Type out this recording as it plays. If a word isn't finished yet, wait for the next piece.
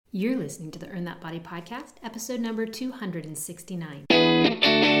You're listening to the Earn That Body podcast, episode number 269.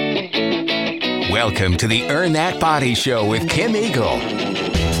 Welcome to the Earn That Body Show with Kim Eagle.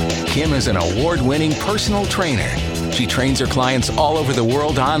 Kim is an award-winning personal trainer. She trains her clients all over the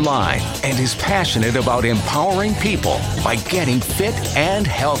world online and is passionate about empowering people by getting fit and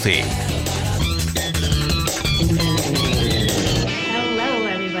healthy. Hello,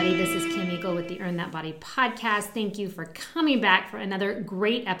 everybody. This is Kim Eagle with the Earn That Body podcast. Thank you for coming back for another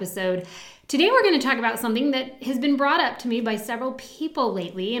great episode. Today, we're going to talk about something that has been brought up to me by several people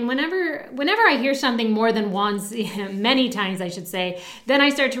lately. And whenever I hear something more than once, many times I should say, then I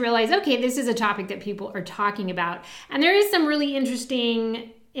start to realize, okay, this is a topic that people are talking about. And there is some really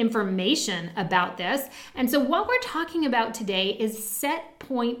interesting information about this. And so what we're talking about today is set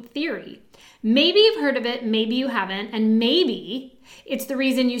point theory. Maybe you've heard of it, maybe you haven't, and maybe it's the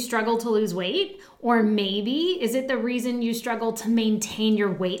reason you struggle to lose weight, or maybe is it the reason you struggle to maintain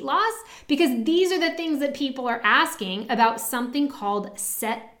your weight loss? Because these are the things that people are asking about something called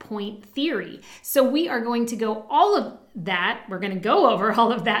set point theory. So we are going to go over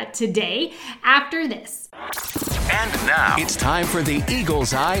all of that today after this. And now, it's time for the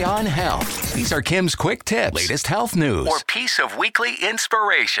Eagle's Eye on Health. These are Kim's quick tips, latest health news, or piece of weekly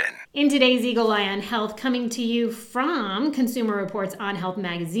inspiration. In today's Eagle Eye on Health, coming to you from Consumer Reports on Health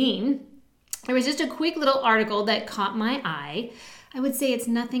magazine, there was just a quick little article that caught my eye. I would say it's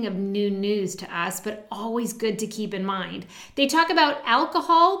nothing of new news to us, but always good to keep in mind. They talk about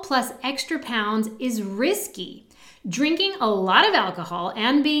alcohol plus extra pounds is risky. Drinking a lot of alcohol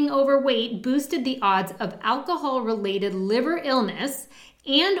and being overweight boosted the odds of alcohol-related liver illness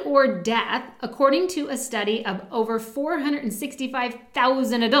and or death, according to a study of over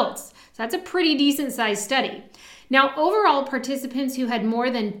 465,000 adults. So that's a pretty decent-sized study. Now, overall, participants who had more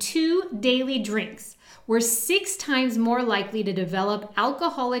than 2 daily drinks were 6 times more likely to develop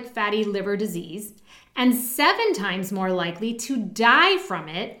alcoholic fatty liver disease and 7 times more likely to die from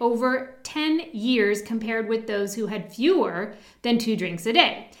it over 10 years compared with those who had fewer than 2 drinks a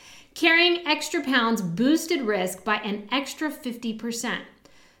day. Carrying extra pounds boosted risk by an extra 50%.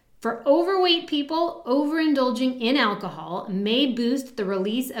 For overweight people, overindulging in alcohol may boost the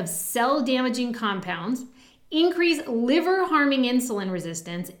release of cell-damaging compounds, increase liver-harming insulin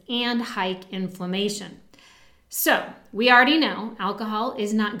resistance, and hike inflammation. So, we already know alcohol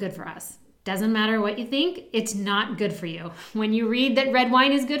is not good for us. Doesn't matter what you think, it's not good for you. When you read that red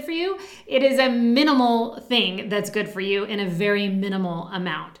wine is good for you, it is a minimal thing that's good for you in a very minimal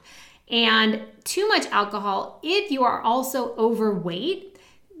amount. And too much alcohol, if you are also overweight,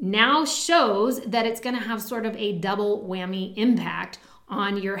 now shows that it's going to have sort of a double whammy impact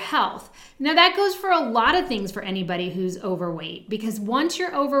on your health. Now that goes for a lot of things for anybody who's overweight, because once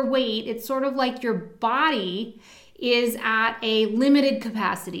you're overweight, it's sort of like your body is at a limited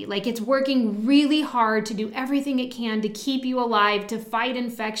capacity. Like it's working really hard to do everything it can to keep you alive, to fight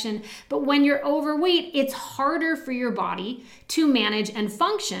infection. But when you're overweight, it's harder for your body to manage and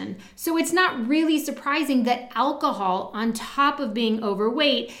function. So it's not really surprising that alcohol, on top of being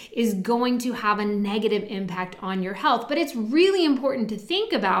overweight, is going to have a negative impact on your health. But it's really important to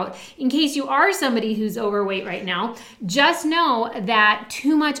think about, in case you are somebody who's overweight right now, just know that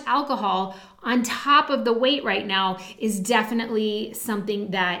too much alcohol on top of the weight right now is definitely something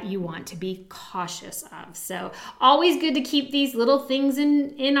that you want to be cautious of. So always good to keep these little things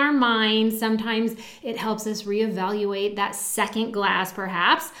in our minds. Sometimes it helps us reevaluate that second glass,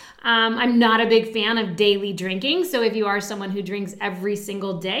 perhaps. I'm not a big fan of daily drinking. So if you are someone who drinks every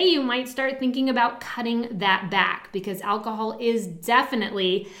single day, you might start thinking about cutting that back, because alcohol is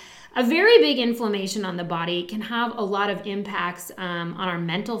definitely a very big inflammation on the body. It can have a lot of impacts on our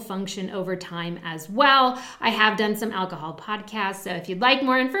mental function over time as well. I have done some alcohol podcasts, so if you'd like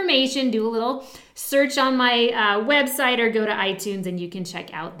more information, do a little search on my website or go to iTunes and you can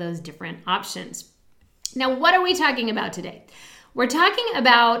check out those different options. Now, what are we talking about today? We're talking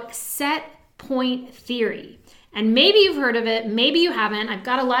about set point theory. And maybe you've heard of it, maybe you haven't. I've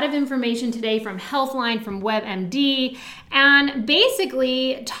got a lot of information today from Healthline, from WebMD, and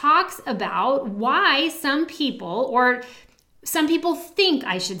basically talks about why some people think,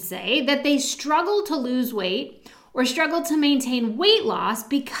 I should say, that they struggle to lose weight or struggle to maintain weight loss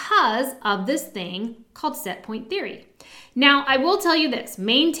because of this thing called set point theory. Now, I will tell you this,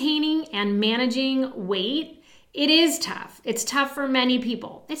 maintaining and managing weight, it is tough. It's tough for many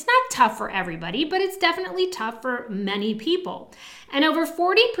people. It's not tough for everybody, but it's definitely tough for many people. And over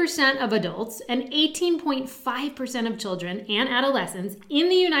 40% of adults and 18.5% of children and adolescents in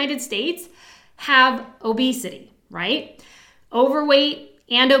the United States have obesity, right? Overweight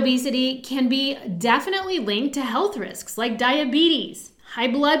and obesity can be definitely linked to health risks like diabetes, high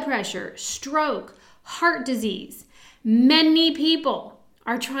blood pressure, stroke, heart disease. Many people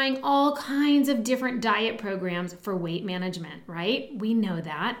are trying all kinds of different diet programs for weight management, right? We know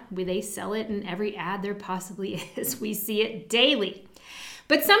that. They sell it in every ad there possibly is. We see it daily.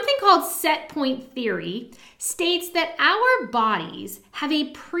 But something called set point theory states that our bodies have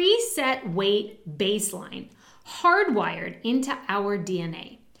a preset weight baseline hardwired into our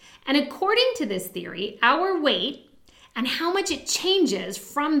DNA. And according to this theory, our weight and how much it changes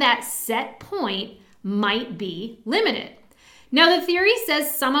from that set point might be limited. Now, the theory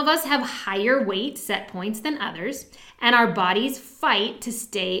says some of us have higher weight set points than others, and our bodies fight to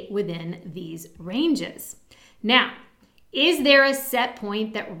stay within these ranges. Now, is there a set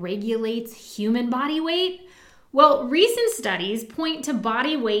point that regulates human body weight? Well, recent studies point to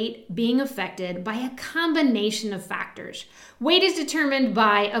body weight being affected by a combination of factors. Weight is determined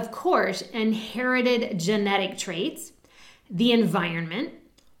by, of course, inherited genetic traits, the environment,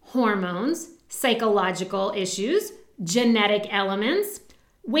 hormones, psychological issues, genetic elements.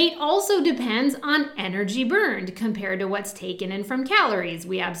 Weight also depends on energy burned compared to what's taken in from calories.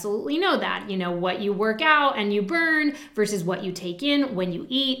 We absolutely know that. You know, what you work out and you burn versus what you take in when you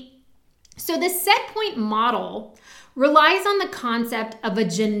eat. So the set point model relies on the concept of a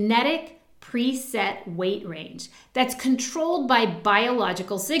genetic preset weight range that's controlled by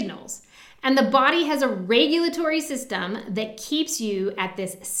biological signals. And the body has a regulatory system that keeps you at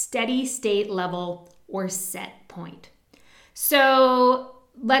this steady state level or set point. So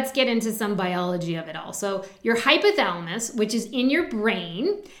let's get into some biology of it all. So your hypothalamus, which is in your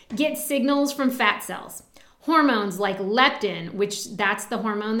brain, gets signals from fat cells. Hormones like leptin, which that's the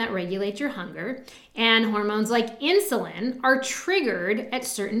hormone that regulates your hunger, and hormones like insulin are triggered at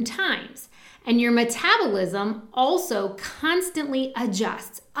certain times. And your metabolism also constantly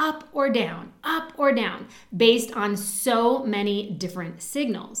adjusts up or down, based on so many different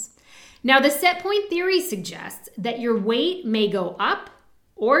signals. Now, the set point theory suggests that your weight may go up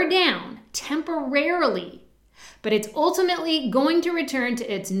or down temporarily, but it's ultimately going to return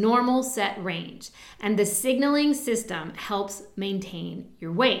to its normal set range, and the signaling system helps maintain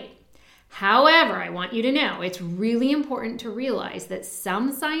your weight. However, I want you to know it's really important to realize that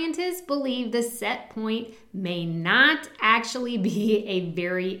some scientists believe the set point may not actually be a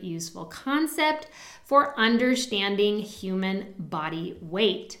very useful concept for understanding human body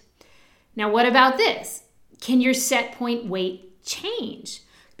weight. Now, what about this? Can your set point weight change?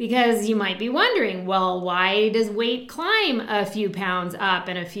 Because you might be wondering, well, why does weight climb a few pounds up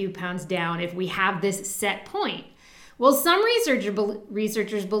and a few pounds down if we have this set point? Well, some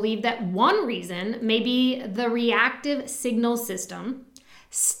researchers believe that one reason may be the reactive signal system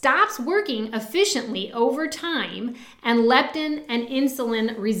stops working efficiently over time and leptin and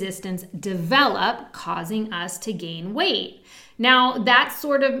insulin resistance develop, causing us to gain weight. Now, that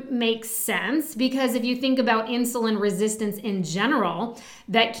sort of makes sense because if you think about insulin resistance in general,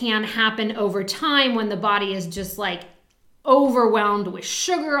 that can happen over time when the body is just like overwhelmed with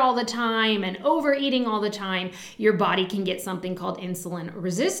sugar all the time and overeating all the time. Your body can get something called insulin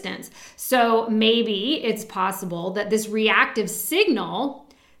resistance. So maybe it's possible that this reactive signal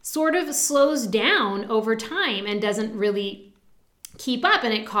sort of slows down over time and doesn't really keep up,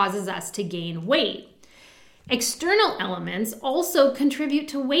 and it causes us to gain weight. External elements also contribute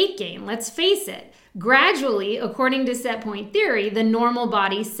to weight gain, let's face it. Gradually, according to set point theory, the normal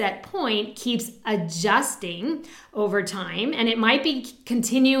body set point keeps adjusting over time, and it might be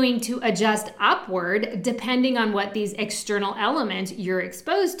continuing to adjust upward depending on what these external elements you're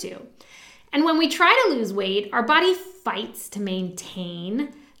exposed to. And when we try to lose weight, our body fights to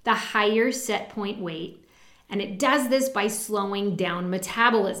maintain the higher set point weight. And it does this by slowing down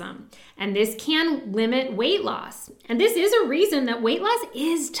metabolism. And this can limit weight loss. And this is a reason that weight loss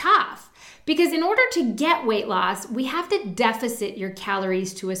is tough. Because in order to get weight loss, we have to deficit your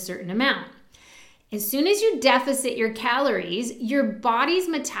calories to a certain amount. As soon as you deficit your calories, your body's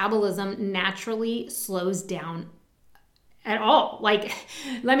metabolism naturally slows down at all. Like,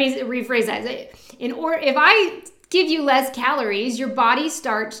 let me rephrase that. If I give you less calories, your body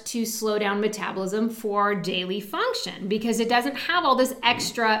starts to slow down metabolism for daily function because it doesn't have all this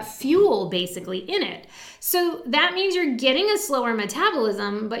extra fuel basically in it. So that means you're getting a slower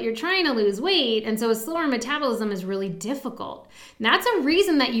metabolism, but you're trying to lose weight. And so a slower metabolism is really difficult. And that's a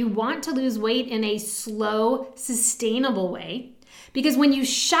reason that you want to lose weight in a slow, sustainable way. Because when you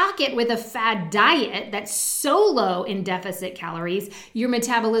shock it with a fad diet that's so low in deficit calories, your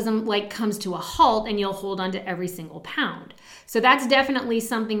metabolism comes to a halt and you'll hold on to every single pound. So that's definitely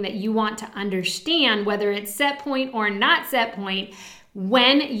something that you want to understand, whether it's set point or not set point.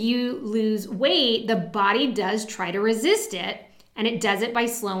 When you lose weight, the body does try to resist it and it does it by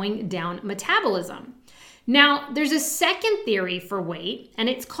slowing down metabolism. Now, there's a second theory for weight, and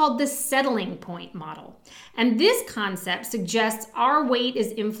it's called the settling point model. And this concept suggests our weight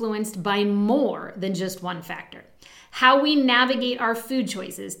is influenced by more than just one factor. How we navigate our food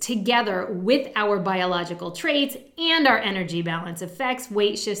choices together with our biological traits and our energy balance affects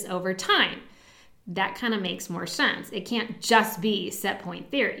weight shifts over time. That kind of makes more sense. It can't just be set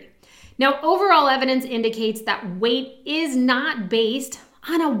point theory. Now, overall evidence indicates that weight is not based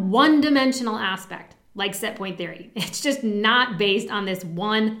on a one-dimensional aspect like set point theory. It's just not based on this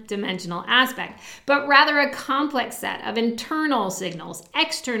one-dimensional aspect, but rather a complex set of internal signals,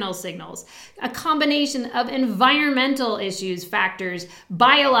 external signals, a combination of environmental issues, factors,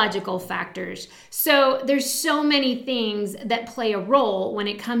 biological factors. So there's so many things that play a role when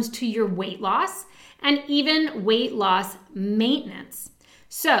it comes to your weight loss and even weight loss maintenance.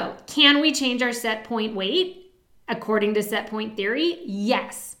 So can we change our set point weight? According to set point theory,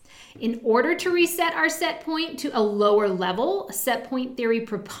 yes. In order to reset our set point to a lower level, set point theory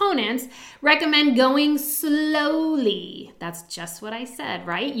proponents recommend going slowly. That's just what I said,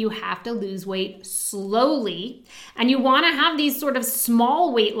 right? You have to lose weight slowly, and you want to have these sort of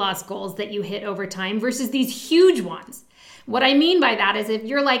small weight loss goals that you hit over time versus these huge ones. What I mean by that is if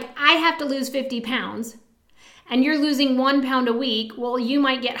you're like, I have to lose 50 pounds, and you're losing 1 pound a week, well, you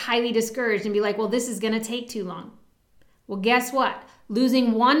might get highly discouraged and be like, well, this is going to take too long. Well, guess what?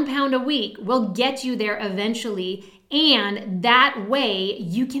 Losing 1 pound a week will get you there eventually, and that way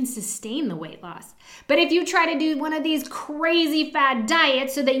you can sustain the weight loss. But if you try to do one of these crazy fad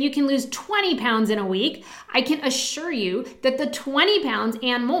diets so that you can lose 20 pounds in a week, I can assure you that the 20 pounds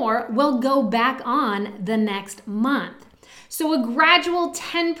and more will go back on the next month. So a gradual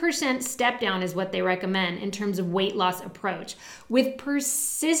 10% step down is what they recommend in terms of weight loss approach with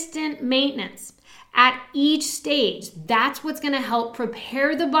persistent maintenance. At each stage, that's what's going to help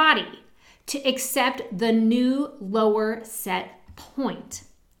prepare the body to accept the new lower set point.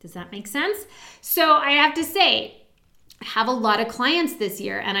 Does that make sense? So I have to say, I have a lot of clients this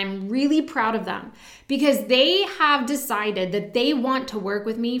year, and I'm really proud of them because they have decided that they want to work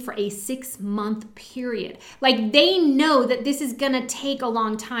with me for a 6-month period. Like they know that this is going to take a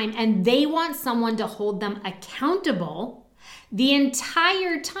long time, and they want someone to hold them accountable the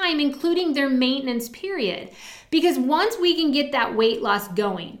entire time, including their maintenance period. Because once we can get that weight loss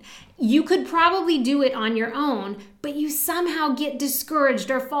going, you could probably do it on your own, but you somehow get discouraged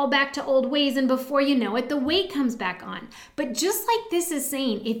or fall back to old ways, and before you know it, the weight comes back on. But just like this is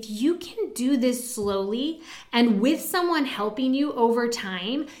saying, if you can do this slowly and with someone helping you over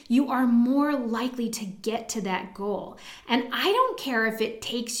time, you are more likely to get to that goal. And I don't care if it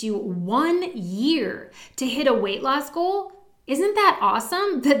takes you 1 year to hit a weight loss goal. Isn't that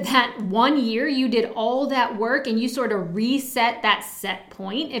awesome that 1 year you did all that work and you sort of reset that set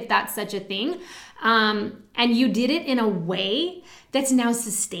point, if that's such a thing, and you did it in a way that's now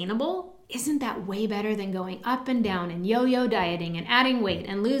sustainable? Isn't that way better than going up and down and yo-yo dieting and adding weight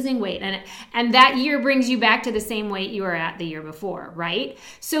and losing weight? And that year brings you back to the same weight you were at the year before, right?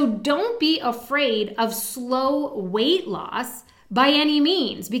 So don't be afraid of slow weight loss by any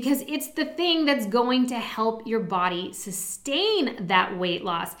means, because it's the thing that's going to help your body sustain that weight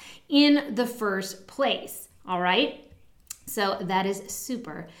loss in the first place, all right? So that is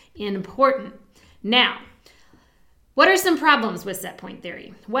super important. Now, what are some problems with set point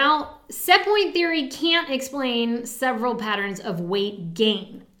theory? Well, set point theory can't explain several patterns of weight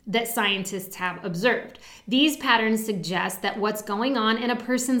gain that scientists have observed. These patterns suggest that what's going on in a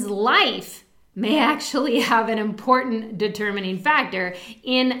person's life may actually have an important determining factor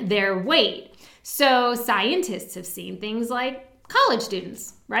in their weight. So scientists have seen things like college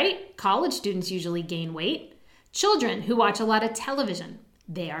students, right? College students usually gain weight. Children who watch a lot of television,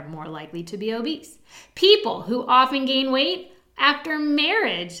 they are more likely to be obese. People who often gain weight after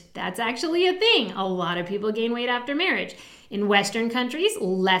marriage, that's actually a thing. A lot of people gain weight after marriage. In Western countries,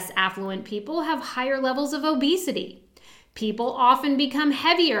 less affluent people have higher levels of obesity. People often become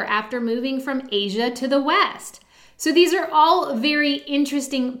heavier after moving from Asia to the West. So these are all very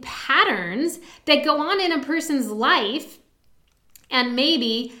interesting patterns that go on in a person's life and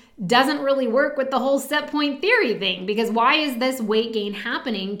maybe doesn't really work with the whole set point theory thing, because why is this weight gain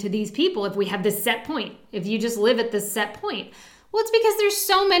happening to these people if we have this set point, if you just live at this set point? Well, it's because there's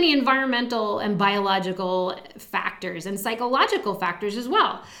so many environmental and biological factors and psychological factors as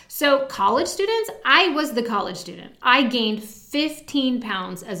well. So college students, I was the college student. I gained 15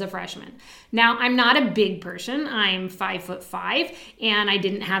 pounds as a freshman. Now, I'm not a big person. I'm 5'5", and I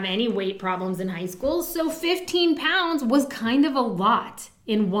didn't have any weight problems in high school. So 15 pounds was kind of a lot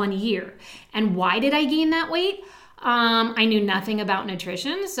in 1 year. And why did I gain that weight? I knew nothing about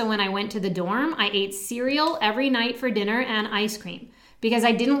nutrition. So when I went to the dorm, I ate cereal every night for dinner and ice cream because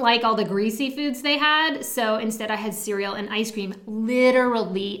I didn't like all the greasy foods they had. So instead I had cereal and ice cream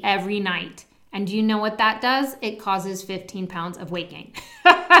literally every night. And do you know what that does? It causes 15 pounds of weight gain.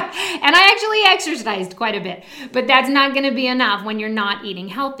 And I actually exercised quite a bit, but that's not going to be enough when you're not eating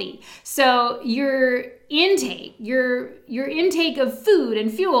healthy. So your intake of food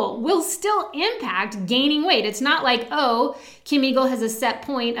and fuel will still impact gaining weight. It's not like, oh, Kim Eagle has a set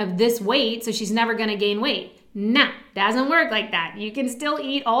point of this weight, so she's never going to gain weight. No, doesn't work like that. You can still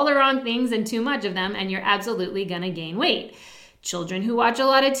eat all the wrong things and too much of them, and you're absolutely going to gain weight. Children who watch a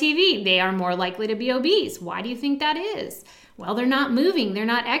lot of TV, they are more likely to be obese. Why do you think that is? Well, they're not moving. They're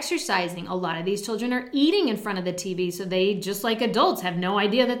not exercising. A lot of these children are eating in front of the TV, so they, just like adults, have no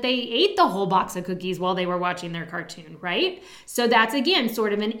idea that they ate the whole box of cookies while they were watching their cartoon, right? So that's, again,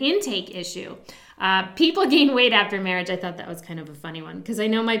 sort of an intake issue. People gain weight after marriage. I thought that was kind of a funny one because I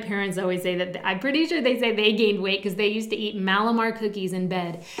know my parents always say that. I'm pretty sure they say they gained weight because they used to eat Malamar cookies in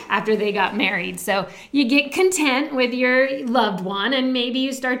bed after they got married. So you get content with your loved one and maybe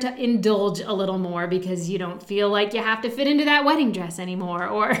you start to indulge a little more because you don't feel like you have to fit into that wedding dress anymore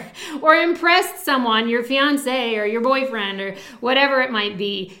or impress someone, your fiance or your boyfriend or whatever it might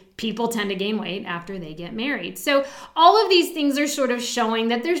be. People tend to gain weight after they get married. So all of these things are sort of showing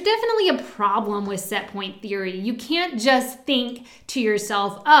that there's definitely a problem with set point theory. You can't just think to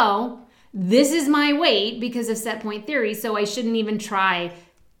yourself, oh, this is my weight because of set point theory, so I shouldn't even try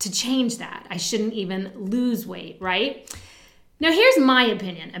to change that. I shouldn't even lose weight, right? Now, here's my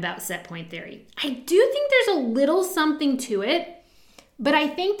opinion about set point theory. I do think there's a little something to it, but I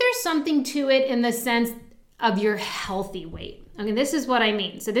think there's something to it in the sense of your healthy weight. Okay, this is what I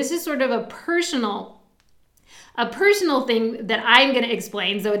mean. So this is sort of a personal thing that I'm going to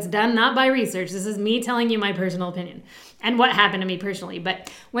explain. So it's done not by research. This is me telling you my personal opinion and what happened to me personally. But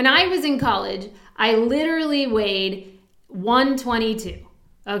when I was in college, I literally weighed 122.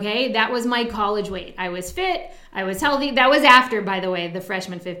 Okay, that was my college weight. I was fit. I was healthy. That was after, by the way, the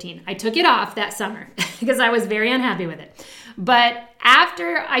freshman 15. I took it off that summer because I was very unhappy with it. But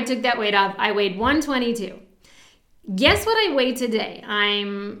after I took that weight off, I weighed 122. Guess what I weigh today?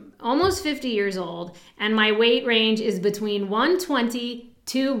 I'm almost 50 years old, and my weight range is between 120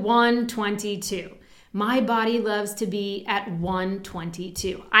 to 122. My body loves to be at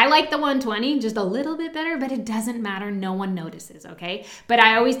 122. I like the 120 just a little bit better, but it doesn't matter. No one notices, okay? But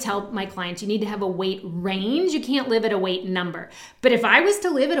I always tell my clients, you need to have a weight range. You can't live at a weight number. But if I was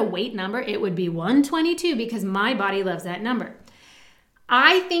to live at a weight number, it would be 122 because my body loves that number.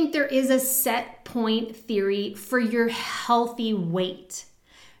 I think there is a set point theory for your healthy weight,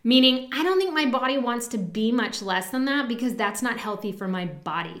 meaning I don't think my body wants to be much less than that because that's not healthy for my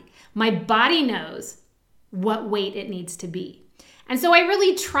body. My body knows what weight it needs to be. And so I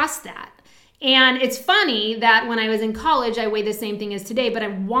really trust that. And it's funny that when I was in college, I weighed the same thing as today, but I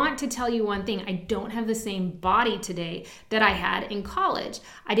want to tell you one thing. I don't have the same body today that I had in college.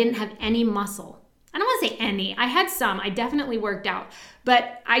 I didn't have any muscle. I don't want to say any. I had some. I definitely worked out.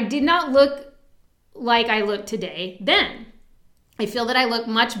 But I did not look like I look today then. I feel that I look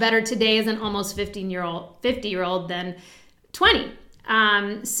much better today as an almost 50-year-old than 20.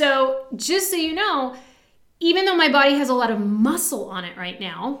 So just so you know, even though my body has a lot of muscle on it right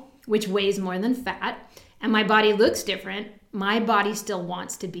now, which weighs more than fat, and my body looks different, my body still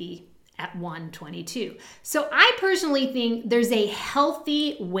wants to be at 122. So I personally think there's a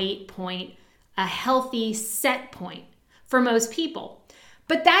healthy weight point, a healthy set point for most people.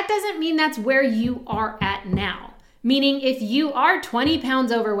 But that doesn't mean that's where you are at now. Meaning if you are 20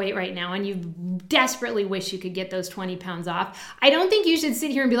 pounds overweight right now and you desperately wish you could get those 20 pounds off, I don't think you should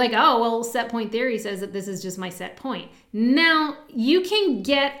sit here and be like, oh, well, set point theory says that this is just my set point. Now, you can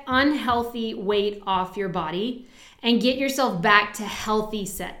get unhealthy weight off your body and get yourself back to healthy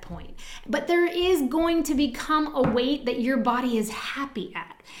set point. But there is going to become a weight that your body is happy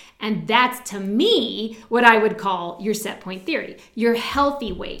at. And that's, to me, what I would call your set point theory, your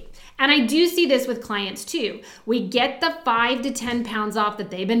healthy weight. And I do see this with clients too. We get the 5 to 10 pounds off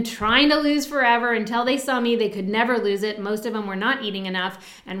that they've been trying to lose forever until they saw me. They could never lose it. Most of them were not eating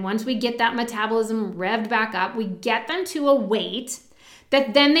enough. And once we get that metabolism revved back up, we get them to a weight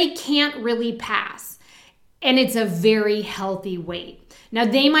that then they can't really pass. And it's a very healthy weight. Now,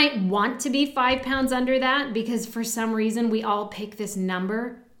 they might want to be 5 pounds under that because for some reason we all pick this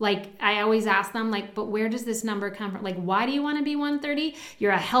number. Like, I always ask them, like, but where does this number come from? Like, why do you want to be 130?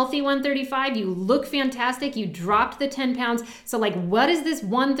 You're a healthy 135. You look fantastic. You dropped the 10 pounds. So, like, what is this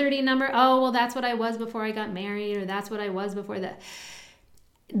 130 number? Oh, well, that's what I was before I got married, or that's what I was before that.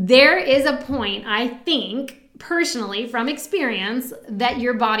 There is a point, I think, personally, from experience, that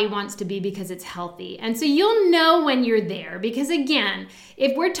your body wants to be because it's healthy. And so you'll know when you're there, because again,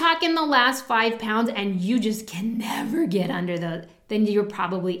 if we're talking the last 5 pounds and you just can never get under then you're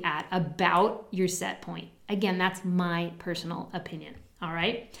probably at about your set point. Again, that's my personal opinion. All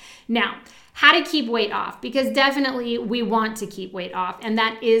right. Now, how to keep weight off, because definitely we want to keep weight off, and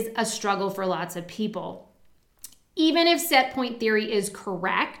that is a struggle for lots of people. Even if set point theory is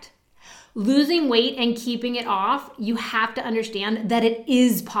correct, losing weight and keeping it off, you have to understand that it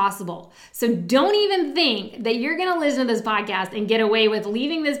is possible. So don't even think that you're going to listen to this podcast and get away with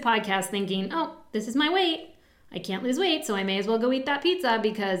leaving this podcast thinking, oh, this is my weight. I can't lose weight, so I may as well go eat that pizza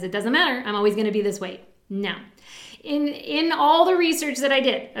because it doesn't matter. I'm always going to be this weight. No. In all the research that I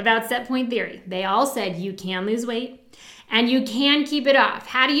did about set point theory, they all said you can lose weight and you can keep it off.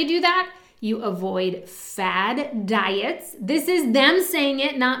 How do you do that? You avoid fad diets. This is them saying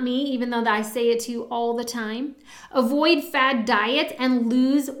it, not me, even though I say it to you all the time. Avoid fad diets and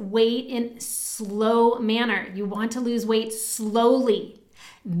lose weight in slow manner. You want to lose weight slowly.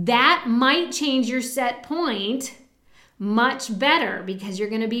 That might change your set point much better because you're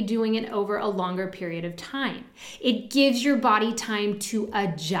going to be doing it over a longer period of time. It gives your body time to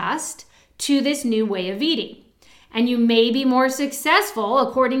adjust to this new way of eating. And you may be more successful,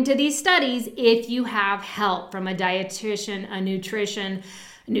 according to these studies, if you have help from a dietitian, a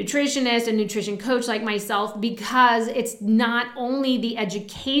nutritionist, a nutrition coach like myself, because it's not only the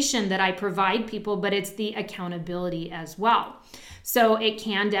education that I provide people, but it's the accountability as well. So it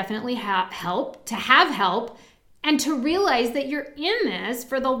can definitely help to have help and to realize that you're in this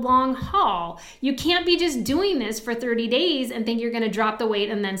for the long haul. You can't be just doing this for 30 days and think you're going to drop the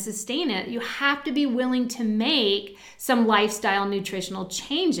weight and then sustain it. You have to be willing to make some lifestyle nutritional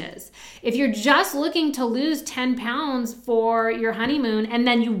changes. If you're just looking to lose 10 pounds for your honeymoon and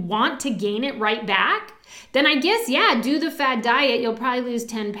then you want to gain it right back, then I guess, yeah, do the fad diet. You'll probably lose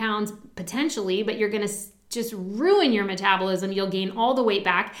 10 pounds potentially, but you're going to just ruin your metabolism. You'll gain all the weight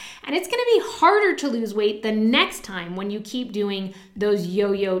back, and it's going to be harder to lose weight the next time when you keep doing those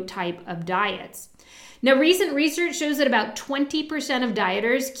yo-yo type of diets. Now, recent research shows that about 20% of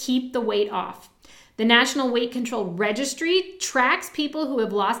dieters keep the weight off. The National Weight Control Registry tracks people who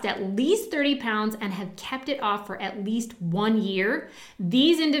have lost at least 30 pounds and have kept it off for at least 1 year.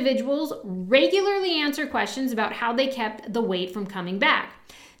 These individuals regularly answer questions about how they kept the weight from coming back.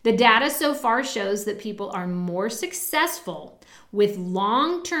 The data so far shows that people are more successful with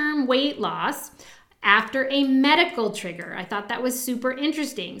long-term weight loss after a medical trigger. I thought that was super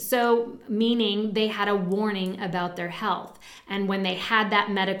interesting. So meaning they had a warning about their health. And when they had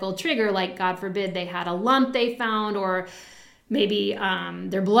that medical trigger, like God forbid they had a lump they found, or maybe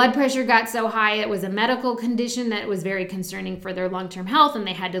their blood pressure got so high it was a medical condition that was very concerning for their long-term health and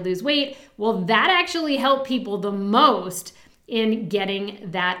they had to lose weight. Well, that actually helped people the most in getting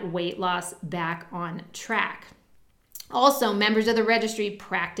that weight loss back on track. Also, members of the registry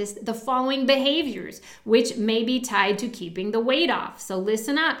practiced the following behaviors, which may be tied to keeping the weight off. So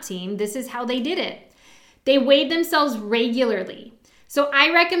listen up, team. This is how they did it. They weighed themselves regularly. So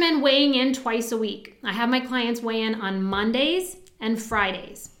I recommend weighing in twice a week. I have my clients weigh in on Mondays and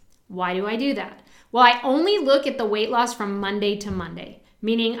Fridays. Why do I do that? Well, I only look at the weight loss from Monday to Monday.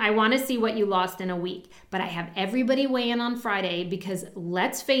 Meaning I want to see what you lost in a week. But I have everybody weigh in on Friday because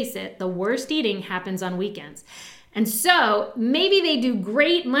let's face it, the worst eating happens on weekends. And so maybe they do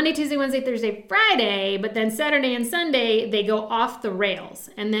great Monday, Tuesday, Wednesday, Thursday, Friday, but then Saturday and Sunday, they go off the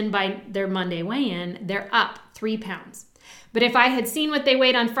rails. And then by their Monday weigh-in, they're up 3 pounds. But if I had seen what they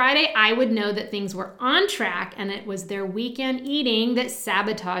weighed on Friday, I would know that things were on track and it was their weekend eating that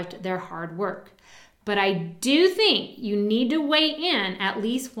sabotaged their hard work. But I do think you need to weigh in at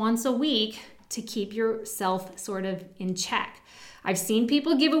least once a week to keep yourself sort of in check. I've seen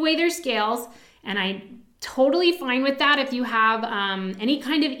people give away their scales, and I'm totally fine with that if you have any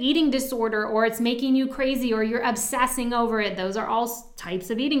kind of eating disorder or it's making you crazy or you're obsessing over it. Those are all types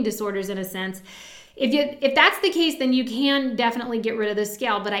of eating disorders in a sense. If that's the case, then you can definitely get rid of the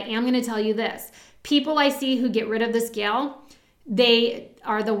scale. But I am going to tell you this. People I see who get rid of the scale, they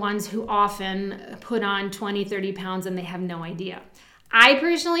are the ones who often put on 20, 30 pounds and they have no idea. I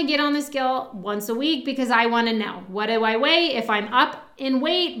personally get on the scale once a week because I want to know, what do I weigh? If I'm up in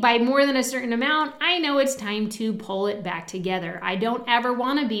weight by more than a certain amount, I know it's time to pull it back together. I don't ever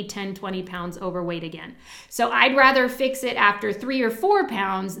want to be 10, 20 pounds overweight again. So I'd rather fix it after 3 or 4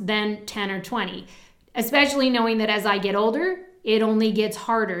 pounds than 10 or 20, especially knowing that as I get older, it only gets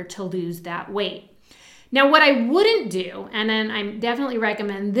harder to lose that weight. Now, what I wouldn't do, and then I definitely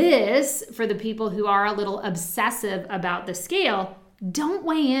recommend this for the people who are a little obsessive about the scale, don't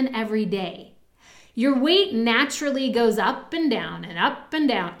weigh in every day. Your weight naturally goes up and down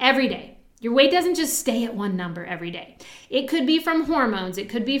every day. Your weight doesn't just stay at one number every day. It could be from hormones. It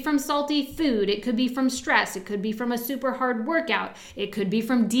could be from salty food. It could be from stress. It could be from a super hard workout. It could be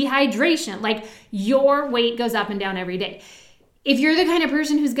from dehydration. Like, your weight goes up and down every day. If you're the kind of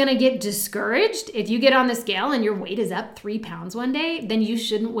person who's going to get discouraged, if you get on the scale and your weight is up 3 pounds one day, then you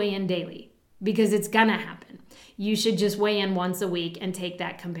shouldn't weigh in daily, because it's going to happen. You should just weigh in once a week and take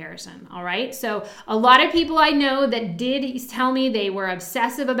that comparison, all right? So a lot of people I know that did tell me they were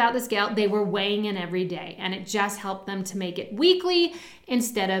obsessive about the scale, they were weighing in every day, and it just helped them to make it weekly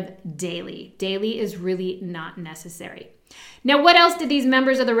instead of daily. Daily is really not necessary. Now, what else did these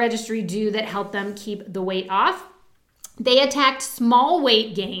members of the registry do that helped them keep the weight off? They attacked small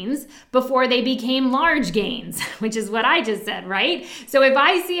weight gains before they became large gains, which is what I just said, right? So if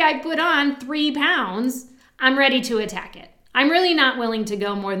I see I put on 3 pounds, I'm ready to attack it. I'm really not willing to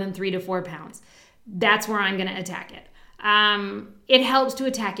go more than 3 to 4 pounds. That's where I'm going to attack it. It helps to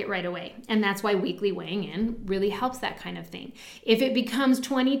attack it right away. And that's why weekly weighing in really helps that kind of thing. If it becomes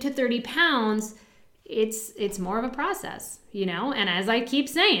 20 to 30 pounds, it's more of a process, you know? And as I keep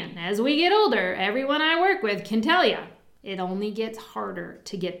saying, as we get older, everyone I work with can tell you, it only gets harder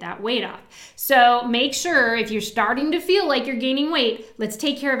to get that weight off. So make sure if you're starting to feel like you're gaining weight, let's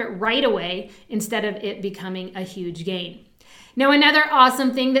take care of it right away instead of it becoming a huge gain. Now, another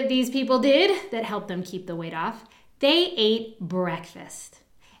awesome thing that these people did that helped them keep the weight off, they ate breakfast.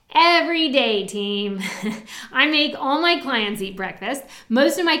 Every day, team. I make all my clients eat breakfast.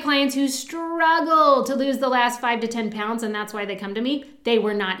 Most of my clients who struggle to lose the last 5 to 10 pounds, and that's why they come to me, they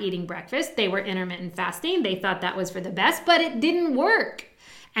were not eating breakfast. They were intermittent fasting. They thought that was for the best, but it didn't work.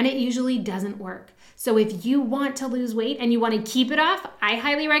 And it usually doesn't work. So if you want to lose weight and you want to keep it off, I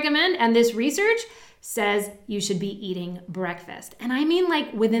highly recommend, and this research says you should be eating breakfast. And I mean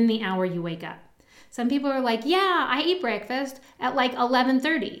like within the hour you wake up. Some people are like, yeah, I eat breakfast at like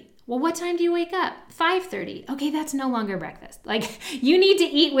 11:30. Well, what time do you wake up? 5:30. Okay, that's no longer breakfast. Like, you need to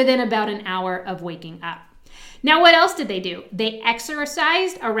eat within about an hour of waking up. Now, what else did they do? They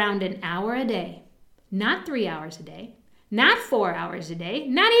exercised around an hour a day. Not 3 hours a day. Not 4 hours a day.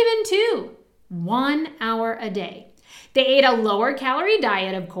 Not even 2. 1 hour a day. They ate a lower calorie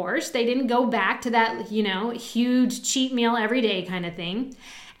diet, of course. They didn't go back to that, huge cheat meal every day kind of thing.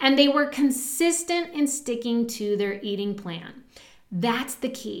 And they were consistent in sticking to their eating plan. That's the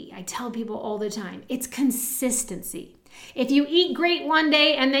key. I tell people all the time, it's consistency. If you eat great one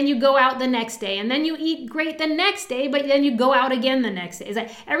day and then you go out the next day, and then you eat great the next day, but then you go out again the next day. It's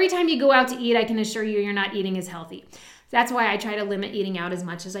like every time you go out to eat, I can assure you you're not eating as healthy. That's why I try to limit eating out as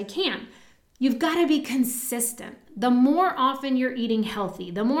much as I can. You've got to be consistent. The more often you're eating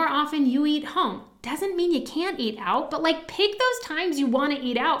healthy, the more often you eat home. Doesn't mean you can't eat out, but pick those times you want to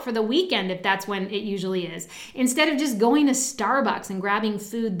eat out for the weekend if that's when it usually is. Instead of just going to Starbucks and grabbing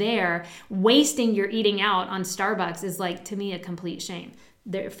food there, wasting your eating out on Starbucks is to me a complete shame.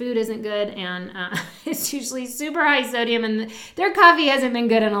 Their food isn't good, and it's usually super high sodium, and their coffee hasn't been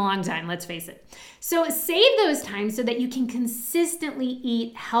good in a long time, let's face it. So save those times so that you can consistently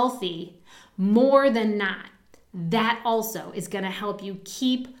eat healthy more than not. That also is going to help you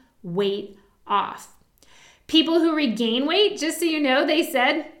keep weight off. People who regain weight, just so you know, they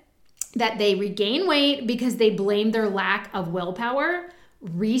said that they regain weight because they blame their lack of willpower.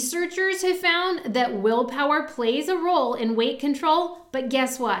 Researchers have found that willpower plays a role in weight control, but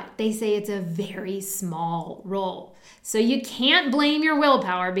guess what? They say it's a very small role. So you can't blame your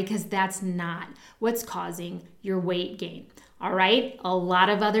willpower because that's not what's causing your weight gain. All right? A lot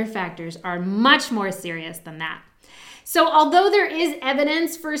of other factors are much more serious than that. So although there is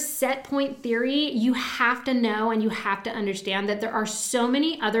evidence for set point theory, you have to know and you have to understand that there are so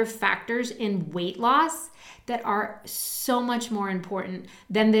many other factors in weight loss that are so much more important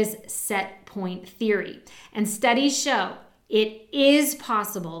than this set point theory. And studies show it is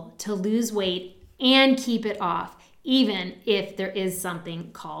possible to lose weight and keep it off, even if there is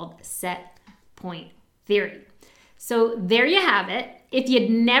something called set point theory. So there you have it. If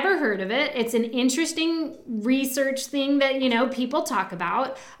you'd never heard of it, it's an interesting research thing that, people talk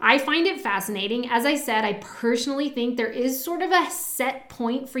about. I find it fascinating. As I said, I personally think there is sort of a set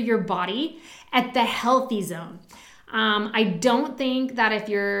point for your body at the healthy zone. I don't think that if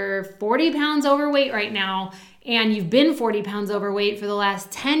you're 40 pounds overweight right now and you've been 40 pounds overweight for the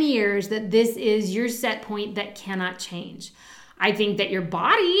last 10 years, that this is your set point that cannot change. I think that your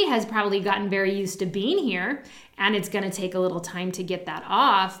body has probably gotten very used to being here, and it's going to take a little time to get that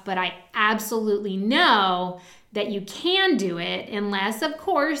off, but I absolutely know that you can do it unless, of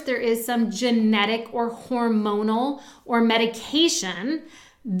course, there is some genetic or hormonal or medication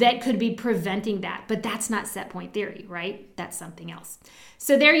that could be preventing that. But that's not set point theory, right? That's something else.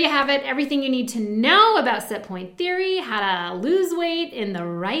 So there you have it. Everything you need to know about set point theory, how to lose weight in the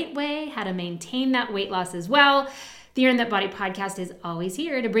right way, how to maintain that weight loss as well. The Earn That Body podcast is always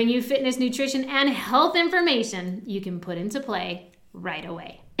here to bring you fitness, nutrition, and health information you can put into play right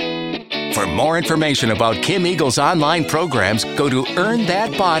away. For more information about Kim Eagle's online programs, go to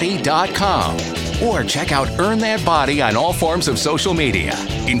earnthatbody.com or check out Earn That Body on all forms of social media,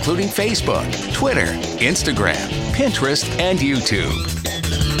 including Facebook, Twitter, Instagram, Pinterest, and YouTube.